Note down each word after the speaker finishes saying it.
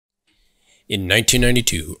In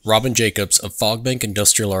 1992, Robin Jacobs of Fogbank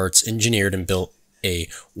Industrial Arts engineered and built a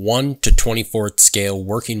 1 to 24th scale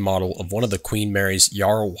working model of one of the Queen Mary's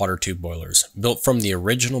Yarrow water tube boilers. Built from the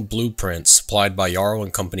original blueprints supplied by Yarrow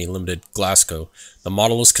Company Ltd, Glasgow, the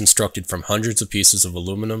model was constructed from hundreds of pieces of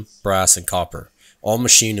aluminum, brass, and copper, all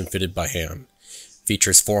machined and fitted by hand.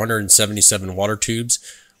 Features 477 water tubes,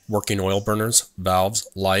 working oil burners, valves,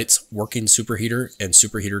 lights, working superheater, and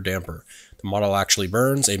superheater damper. The model actually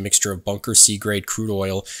burns a mixture of bunker C-grade crude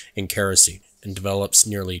oil and kerosene and develops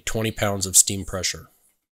nearly 20 pounds of steam pressure.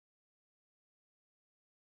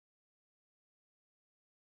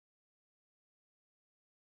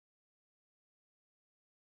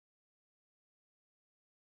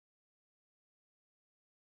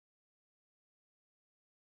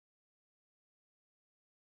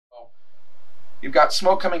 You've got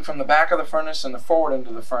smoke coming from the back of the furnace and the forward end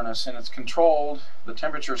of the furnace, and it's controlled, the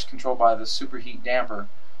temperature is controlled by the superheat damper.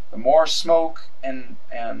 The more smoke and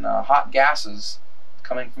hot gases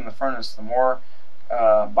coming from the furnace, the more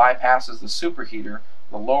bypasses the superheater,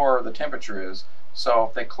 the lower the temperature is. So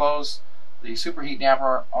if they close the superheat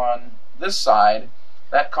damper on this side,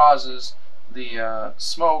 that causes the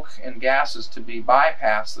smoke and gases to be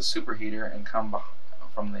bypass the superheater and come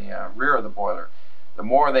from the rear of the boiler. The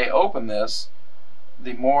more they open this,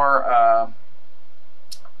 the more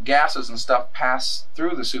gases and stuff pass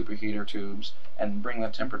through the superheater tubes and bring the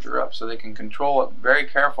temperature up. So they can control it very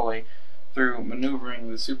carefully through maneuvering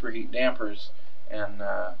the superheat dampers. And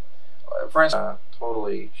for instance,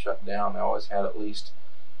 totally shut down. They always had at least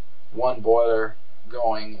one boiler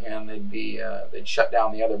going, and they'd shut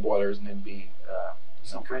down the other boilers, and they'd be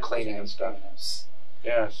for cleaning and stuff.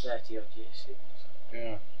 Yes. 30 odd years.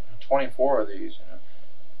 Yeah. 24 of these.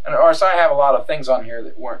 And of course, I have a lot of things on here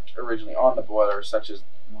that weren't originally on the boiler, such as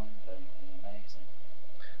Amazing.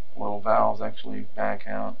 little valves actually back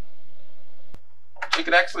out. You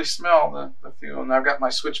can actually smell the fuel, and I've got my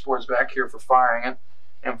switchboards back here for firing it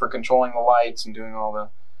and for controlling the lights and doing all the.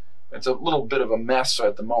 It's a little bit of a mess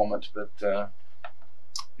at the moment, but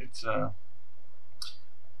it's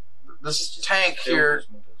this tank here.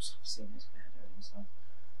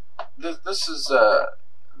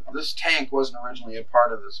 This tank wasn't originally a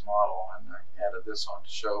part of this model, and I added this on to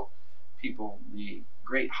show people the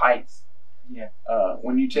great height. Yeah.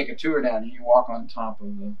 When you take a tour down here, you walk on top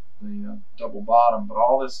of the double bottom, but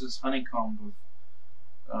all this is honeycombed with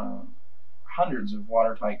hundreds of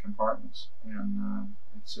watertight compartments, and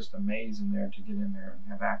it's just amazing there to get in there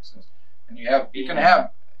and have access. And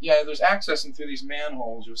there's access in through these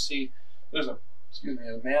manholes. You'll see there's a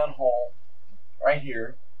manhole right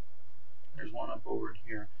here. There's one up over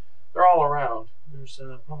here. They're all around. There's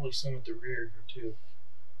probably some at the rear here too.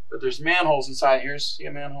 But there's manholes inside here. See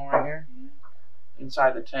a manhole right here?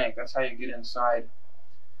 Inside the tank. That's how you get inside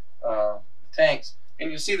the tanks. And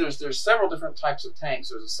you see there's several different types of tanks.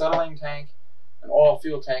 There's a settling tank, an oil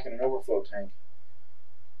fuel tank, and an overflow tank.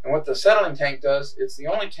 And what the settling tank does, it's the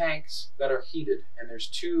only tanks that are heated, and there's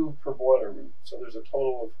 2 per boiler room. So there's a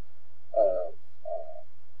total of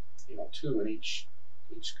 2 in each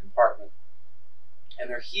compartment. And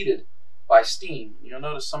they're heated by steam. You'll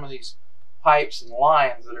notice some of these pipes and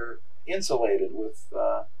lines that are insulated with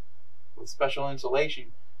special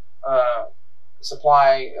insulation.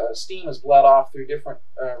 Steam is bled off through different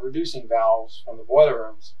reducing valves from the boiler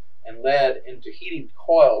rooms and led into heating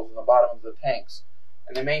coils in the bottom of the tanks.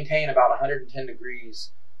 And they maintain about 110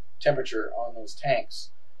 degrees temperature on those tanks.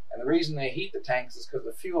 And the reason they heat the tanks is because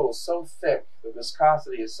the fuel is so thick, the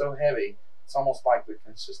viscosity is so heavy, it's almost like the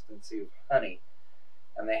consistency of honey.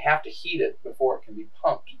 And they have to heat it before it can be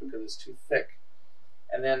pumped because it's too thick.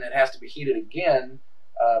 And then it has to be heated again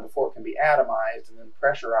before it can be atomized and then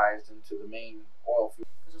pressurized into the main oil field.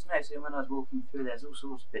 Because I was noticing when I was walking through, there's all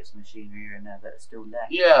sorts of bits of machinery here and there that are still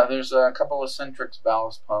left. Yeah, there's a couple of Centrix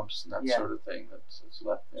ballast pumps and that sort of thing that's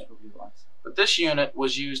left there. But this unit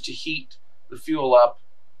was used to heat the fuel up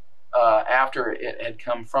after it had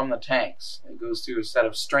come from the tanks. It goes through a set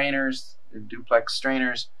of strainers, duplex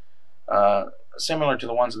strainers, similar to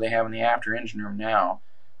the ones that they have in the after engine room now,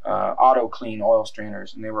 auto clean oil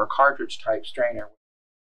strainers, and they were a cartridge type strainer.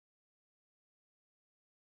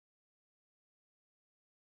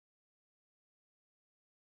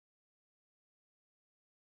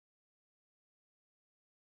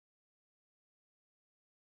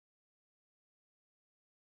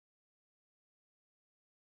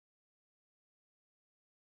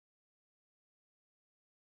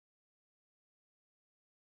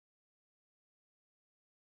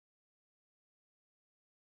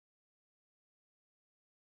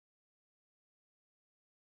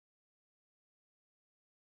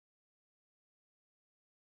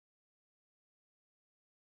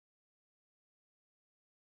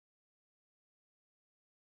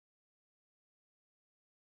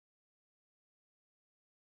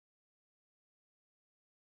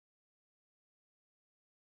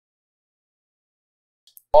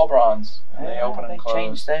 All bronze, and they open and they close.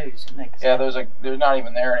 changed those, didn't they? Yeah, they're not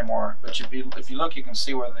even there anymore. But if you look, you can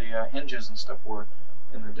see where the hinges and stuff were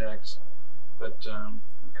in the decks. But Incredible.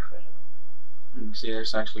 you can see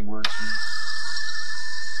this actually works.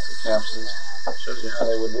 The capstans shows you how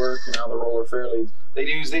they would work and how the roller fairleads. They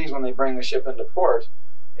use these when they bring the ship into port,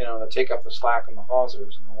 you know, to take up the slack on the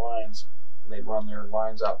hawsers and the lines, and they run their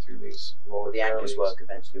lines out through these roller The anchors fairleads. work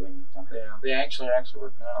eventually when you've done it. Yeah, they actually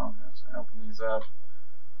work now. So I open these up.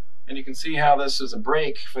 And you can see how this is a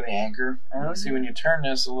brake for the anchor. You can see when you turn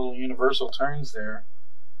this, the little universal turns there.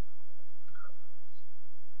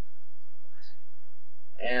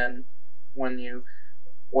 And when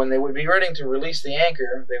they would be ready to release the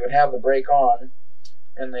anchor, they would have the brake on,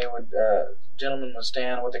 and they would, gentlemen would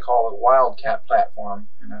stand on what they call a wildcat platform,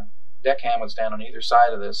 and a deckhand would stand on either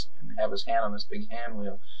side of this and have his hand on this big hand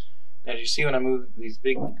wheel. And as you see when I move these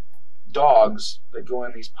big dogs that go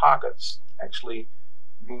in these pockets, actually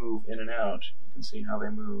move in and out. You can see how they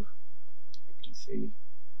move. You can see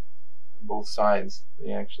on both sides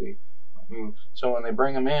they actually move. So when they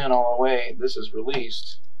bring them in all the way, this is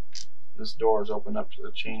released. This door is opened up to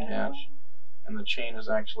the chain hatch, and the chain is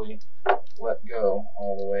actually let go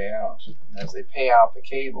all the way out. And as they pay out the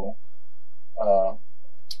cable,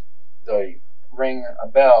 they ring a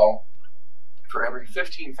bell. For every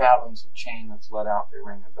 15 fathoms of chain that's let out, they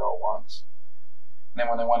ring a bell once. And then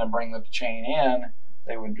when they want to bring the chain in,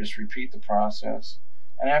 they would just repeat the process.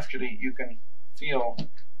 And after you can feel,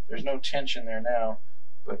 there's no tension there now,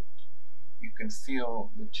 but you can feel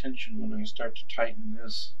the tension when I start to tighten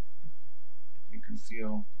this. You can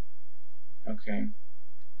feel, okay.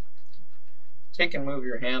 Take and move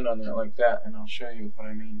your hand on there like that, and I'll show you what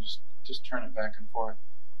I mean. Just turn it back and forth.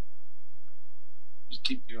 Just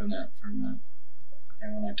keep doing that for a minute.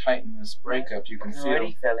 And when I tighten this brake up, you can feel.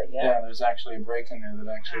 Already feel it, yeah. Yeah, there's actually a brake in there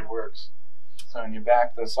that actually works. So when you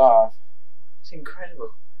back this off, it's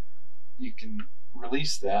incredible. You can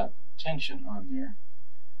release that tension on there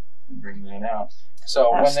and bring that out.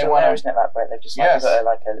 So That's when they want to, isn't it, that brake? They've just yes. put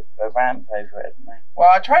a ramp over it, haven't they? Well,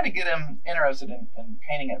 I tried to get him interested in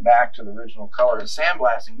painting it back to the original color.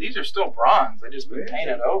 Sandblasting. These are still bronze. They just been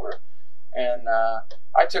painted over. And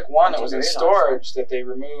I took one that was in storage that they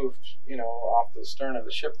removed, you know, off the stern of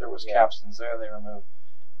the ship. There was capstans there they removed,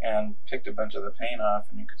 and picked a bunch of the paint off,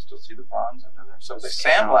 and you could still see the bronze under there. So they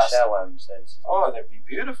sandblasted. Oh, they'd be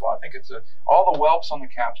beautiful. I think it's all the whelps on the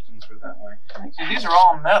capstans were that way. See, these are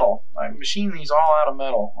all metal. I machined these all out of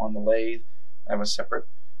metal on the lathe. I have a separate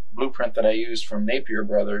blueprint that I used from Napier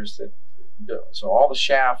Brothers. So all the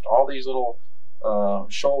shaft, all these little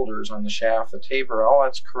shoulders on the shaft, the taper, all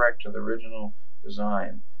that's correct to the original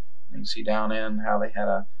design. You can see down in how they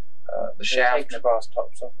had the shaft. Taking the brass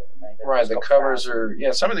tops off it, right, the covers are,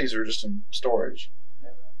 yeah, some of these are just in storage. Yeah.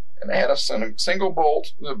 And they had a single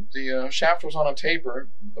bolt. The shaft was on a taper.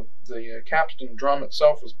 The capstan drum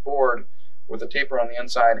itself was bored with a taper on the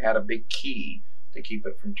inside, had a big key to keep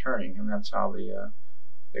it from turning, and that's how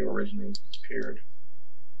they were originally appeared.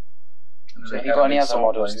 So have you got any other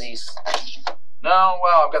models? These? No,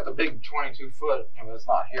 well, I've got the big 22-foot, but it's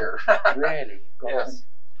not here. Really? Yes,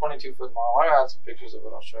 22-foot model. I got some pictures of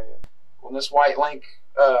it. I'll show you. When this white link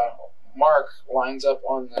mark lines up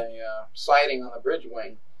on the siding on the bridge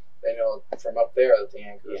wing, they know from up there that the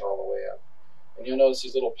anchor is all the way up. And you'll notice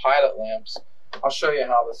these little pilot lamps. I'll show you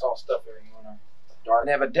how this all stuff here. You want to dark.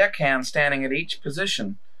 They have a deckhand standing at each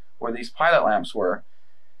position where these pilot lamps were.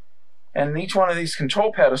 And each one of these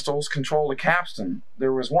control pedestals controlled a capstan.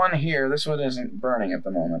 There was one here. This one isn't burning at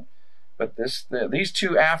the moment. But these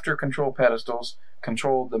two after control pedestals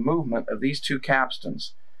controlled the movement of these two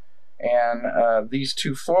capstans. And these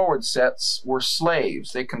two forward sets were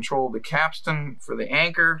slaves. They controlled the capstan for the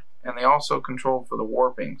anchor, and they also controlled for the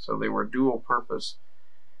warping. So they were dual purpose.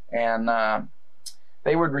 And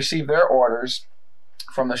they would receive their orders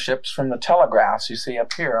from the ships from the telegraphs you see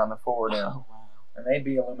up here on the forward end. Oh, wow. And they'd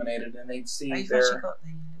be illuminated, and they'd see their... got the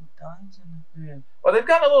little dials in it. Well, they've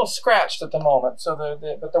got a little scratched at the moment, so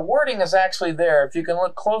but the wording is actually there. If you can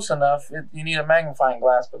look close enough, you need a magnifying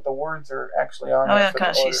glass, but the words are actually on there. Oh, yeah, I can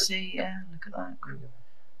actually see, yeah, look at that.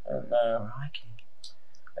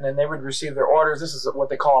 And then they would receive their orders. This is what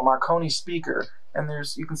they call a Marconi speaker, and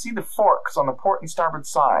you can see the forks on the port and starboard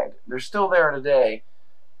side. They're still there today,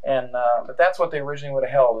 and but that's what they originally would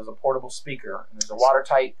have held as a portable speaker. And there's a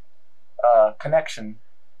watertight connection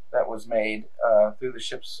that was made through the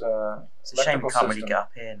ship's it's a shame we can't really get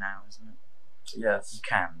up here now, isn't it? Yes. You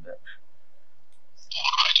can, but...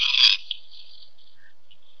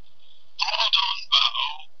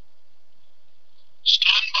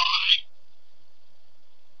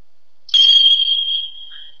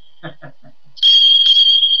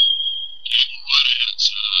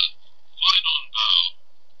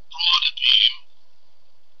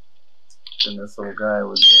 this little guy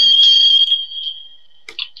would.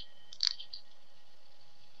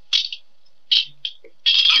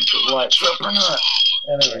 If it lights up or not.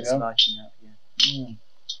 Yeah, there we It's go. lighting up, yeah.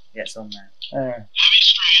 Yeah, it's on there. There.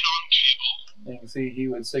 You can see he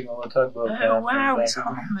would signal a tugboat. Oh, wow, it's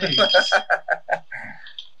on me.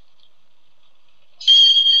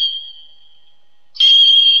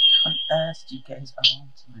 On earth you guys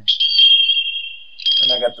on to me.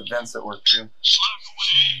 And I got the vents that work too.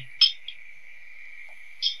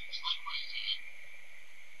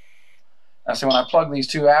 Now see, when I plug these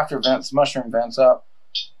two after vents, mushroom vents up,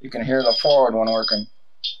 you can hear the forward one working.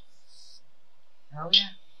 Oh yeah.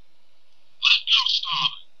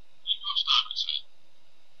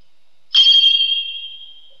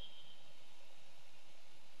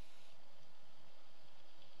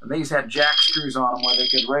 And these had jack screws on them where they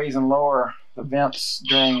could raise and lower the vents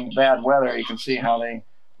during bad weather. You can see how they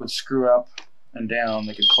would screw up and down.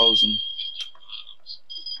 They could close them.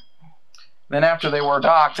 Then after they were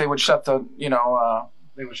docked, they would shut the,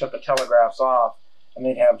 they would shut the telegraphs off, and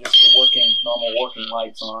they'd have just the normal working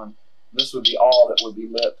lights on. This would be all that would be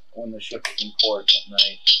lit when the ship was in port at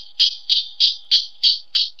night.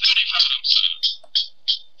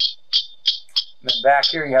 And then back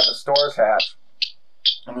here you have the stores hatch.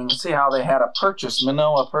 And you can see how they had a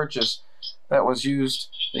manila purchase that was used.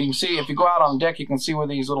 You can see, if you go out on deck, you can see where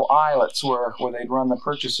these little eyelets were, where they'd run the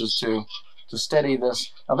purchases to steady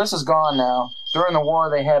this. Now this is gone now. During the war,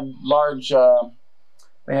 they had large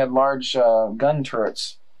gun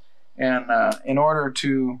turrets, and in order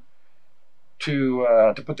to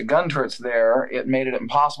put the gun turrets there, it made it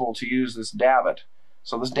impossible to use this davit.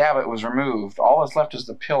 So this davit was removed. All that's left is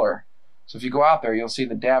the pillar. So if you go out there, you'll see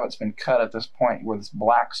the davit's been cut at this point where this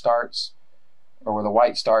black starts, or where the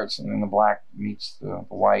white starts, and then the black meets the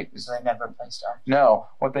white. So they never replaced it? No.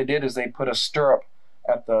 What they did is they put a stirrup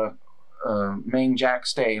at the main jack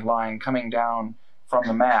stay line coming down from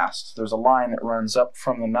the mast. There's a line that runs up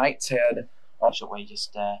from the knight's head. Also, we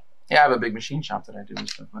just Yeah, I have a big machine shop that I do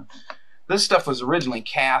this stuff with. This stuff was originally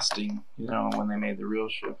casting, when they made the real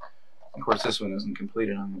ship. Of course, this one isn't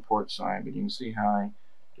completed on the port side, but you can see how I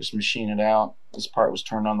just machine it out. This part was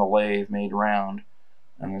turned on the lathe, made round,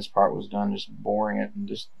 and this part was done just boring it and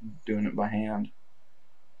just doing it by hand.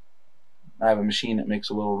 I have a machine that makes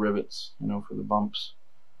little rivets, for the bumps.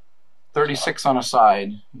 36 on a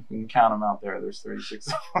side. You can count them out there. There's 36.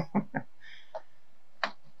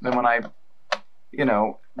 Then when I,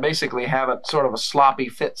 basically have it sort of a sloppy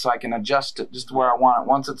fit so I can adjust it just where I want it.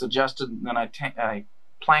 Once it's adjusted, then I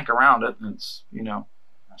plank around it, and it's,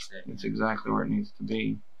 it's exactly where it needs to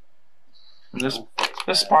be. And this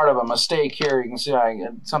is part of a mistake here. You can see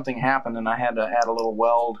something happened, and I had to add a little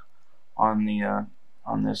weld on the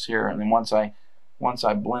on this here. And then once I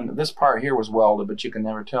blended, this part here was welded, but you can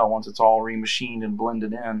never tell. Once it's all remachined and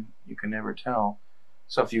blended in, you can never tell.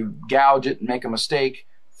 So if you gouge it and make a mistake,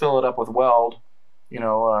 fill it up with weld,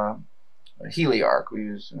 a heliarc we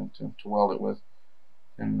use to weld it with.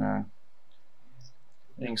 And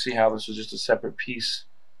you can see how this is just a separate piece,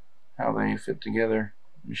 how they fit together,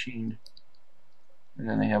 machined. And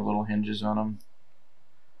then they have little hinges on them.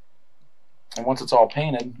 And once it's all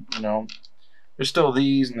painted, there's still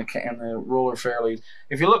these and the roller fairleads.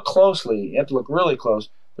 If you look closely, you have to look really close,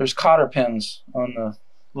 there's cotter pins on the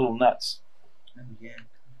little nuts. Oh, yeah.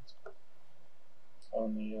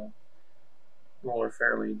 On the roller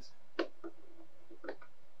fairleads.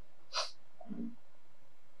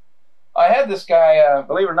 I had this guy,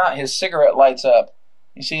 believe it or not, his cigarette lights up.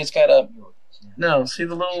 You see, it's got a... No, see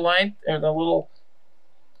the little light? Or the little...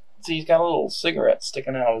 See, he's got a little cigarette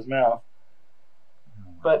sticking out of his mouth.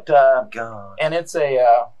 But, God. and it's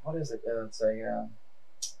a, what is it? It's a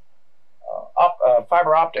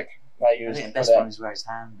fiber optic I use. I think the best one is where his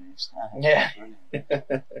hand moves. Yeah.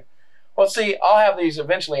 Well, see, I'll have these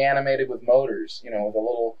eventually animated with motors, with a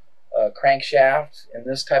little crankshaft and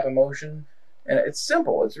this type of motion. And it's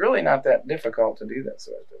simple. It's really not that difficult to do that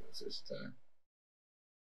sort of thing. It's just...